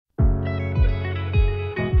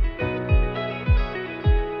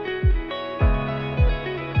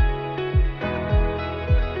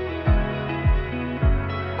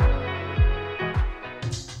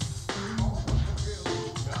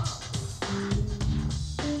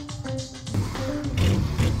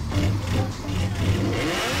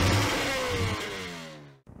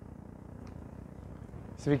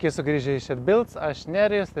Sveiki sugrįžę iš Attimtas, aš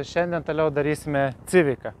Nerijus ir šiandien toliau darysime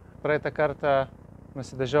Civicą. Praeitą kartą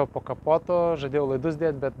nusidažiau po kapotu, žadėjau laidus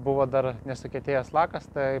dėti, bet buvo dar nesukietėjęs lakas,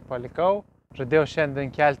 tai palikau. Žadėjau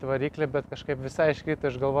šiandien kelti variklį, bet kažkaip visai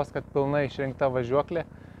iškrito iš galvos, kad pilnai išrinkta važiuoklė.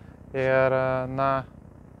 Ir,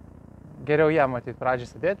 geriau ją matyti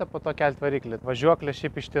pradžiai sėdėti, po to kelti variklį. Važiuoklė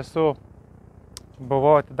šiaip iš tiesų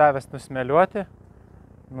buvau atidavęs nusmeliuoti,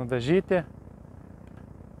 nudažyti.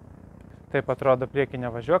 Taip atrodo priekinė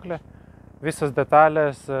važiuoklė. Visos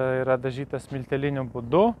detalės yra dažytas milteliniu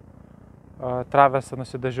būdu. Travesą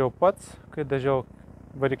nusidažiau pats, kai dažiau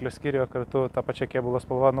variklio skyriuje kartu tą pačią kėbulo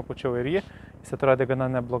spalvą nupučiau ir jį. Jis atrodė gana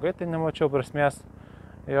neblogai, tai nemačiau prasmės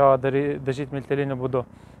jo dažyti milteliniu būdu.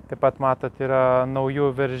 Taip pat matot, yra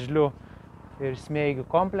naujų veržlių ir smeigių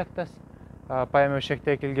komplektas. Paėmiau šiek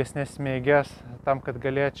tiek ilgesnės smeigės tam, kad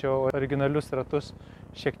galėčiau originalius ratus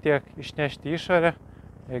šiek tiek išnešti išorę.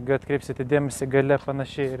 Jeigu atkreipsite dėmesį, gale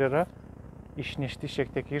panašiai ir yra išnešti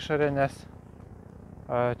šiek tiek išorę, nes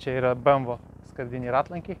čia yra BMW skardiniai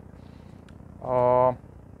ratlankiai. O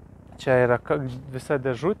čia yra visa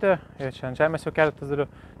dėžutė ir čia ant žemės jau keletas dalių.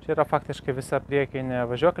 Čia yra faktiškai visa priekinė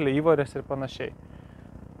važiuoklė, įvorės ir panašiai.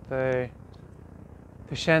 Tai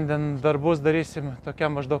šiandien darbus darysim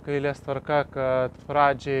tokia maždaug eilės tvarka, kad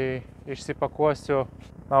pradžiai išsipakuosiu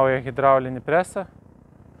naują hidraulinį presą.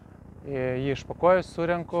 Jį išpakuoju,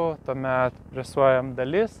 surenku, tuomet presuojam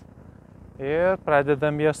dalis ir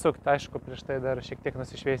pradedam ją sukti. Aišku, prieš tai dar šiek tiek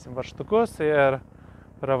nusišveisim varžtukus ir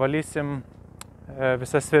pravalysim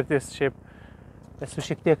visas svirtis. Šiaip esu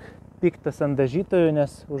šiek tiek piktas ant dažytojų,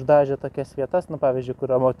 nes uždažė tokias vietas, pavyzdžiui,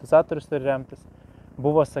 kur amortizatorius turi remtis.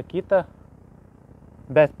 Buvo sakyta,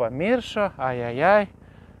 bet pamiršo, ajajaj.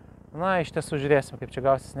 Iš tiesų žiūrėsim, kaip čia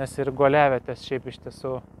gausis, nes ir guoliavietės šiaip iš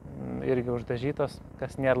tiesų irgi uždažytos,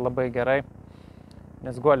 kas nėra labai gerai,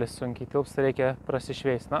 nes guolis sunkiai tilpsta, reikia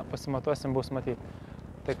prasišveist. Pasimatuosim, bus matyti.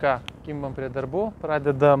 Tai ką, kimbam prie darbų,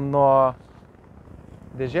 pradedam nuo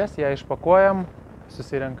dėžės, ją išpakuojam,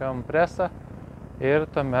 susirenkam presą ir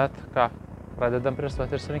tuomet ką, pradedam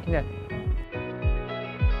presuoti ir surinkinėti.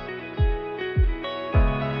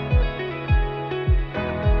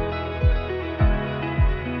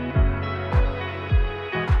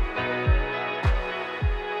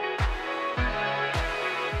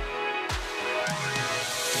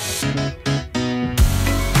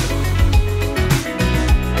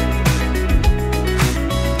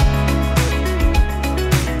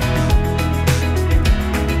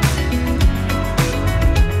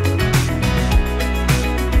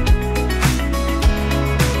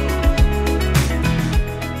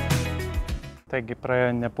 Taigi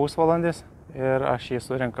praėjo ne pusvalandis ir aš jį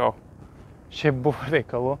surinkau. Šiaip buvo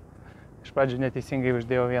reikalų. Iš pradžių neteisingai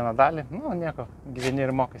uždėjau vieną dalį. Nieko, gyveni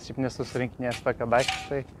ir mokais, šiaip nesu surinkinėjęs tokio daiktą.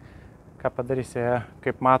 Tai ką padarysi,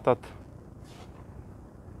 kaip matot,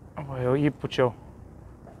 jau įpučiau.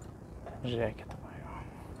 Žiūrėkit,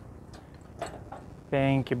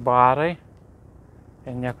 5 barai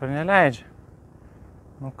ir niekur neleidžia.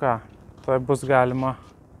 Tuoj bus galima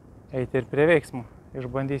eiti ir prie veiksmų.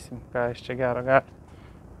 Išbandysim, ką iš čia gero gali.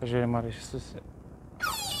 Pažiūrėjim, ar jis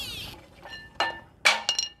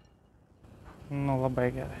labai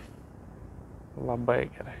gerai. Labai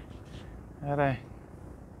gerai. Gerai.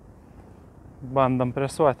 Bandom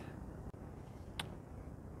presuoti.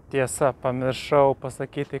 Tiesa, pamiršau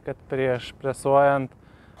pasakyti, kad prieš presuojant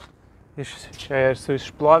čia esu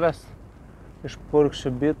išplovęs,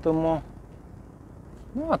 išpurkšiu bitumu.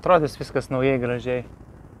 Atrodys viskas naujai gražiai.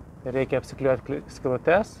 Reikia apsikliuoti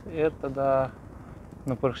skylutes ir tada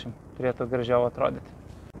nupurkšim. Turėtų gražiau atrodyti.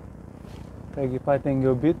 Taigi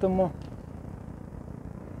patengiau bitumu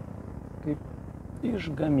kaip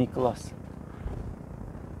iš gamyklos.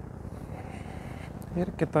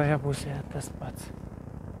 Ir kitoje pusėje tas pats.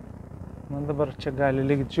 Dabar čia gali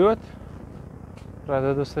likt džiūti.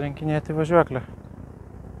 Pradedu surinkinėti važiuoklę.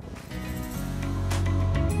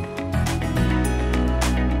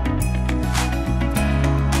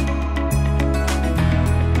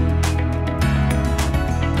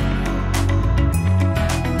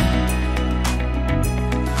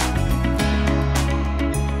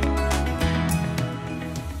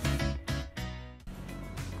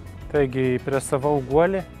 Taigi presavau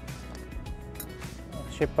guolį,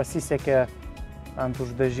 šiaip pasisekė ant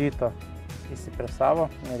uždažyto, įsipresavo,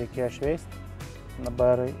 nereikėjo šveisti.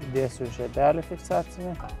 Dabar įdėsiu žiebelį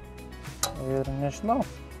fiksacinį ir nežinau,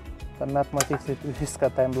 tuomet matysit viską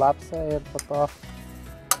timelapsą ir po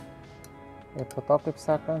to, kaip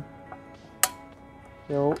sakant,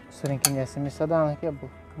 jau surinkinėsim į sedaną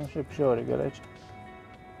kėbulą. Šiaip žiauriai gerai čia.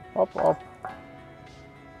 Op.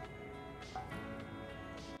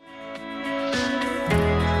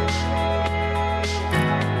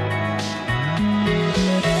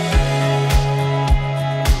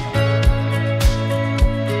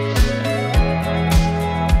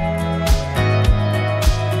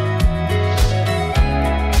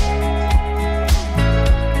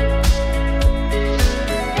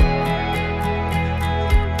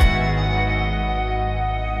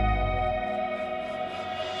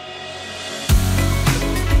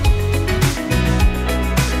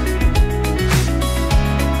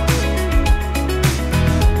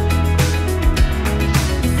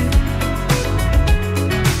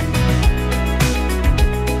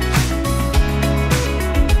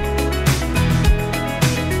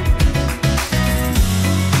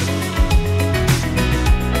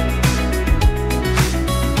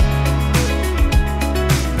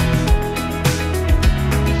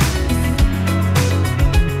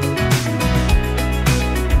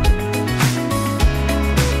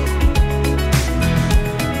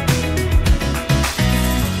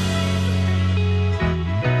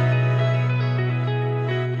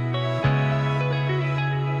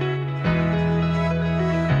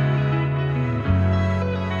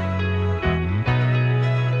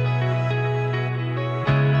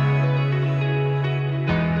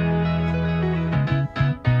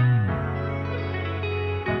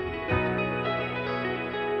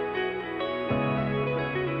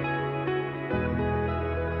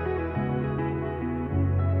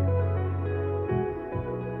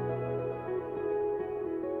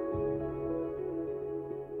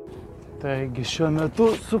 Taigi šiuo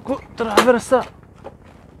metu suku traversą.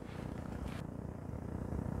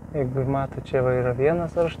 Jeigu mato, čia va yra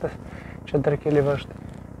vienas varžtas, čia dar keli varžtai.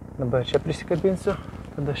 Dabar čia prisikabinsiu,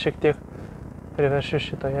 tada šiek tiek priveršiu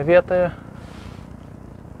šitoje vietoje.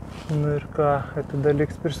 Nu ir ką, tada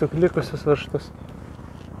liks prisuk likusius varžtus.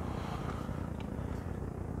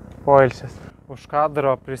 Poilsis. Už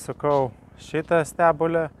kadro prisukau šitą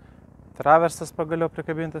stebulę, traversas pagaliau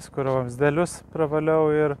prikabintas, kur vamzdelius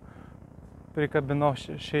pravaliau ir prikabinau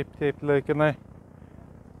šiaip taip laikinai.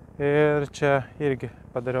 Ir čia irgi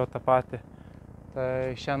padariau tą patį.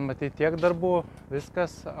 Tai šiandien matyti tiek darbų,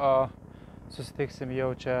 viskas, o susitiksim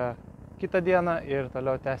jau čia kitą dieną ir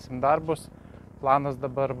toliau tęsim darbus. Planas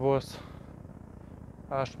dabar bus,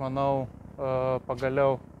 aš manau,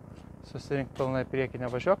 pagaliau susirinkti pilnai priekinę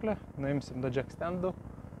važiuoklę, nuimsim do jack standų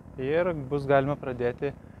ir bus galima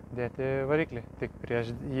pradėti dėti variklį. Tik prieš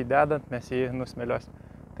jį dedant mes jį nusmėliosim.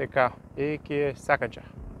 Tai ką, iki sekančio.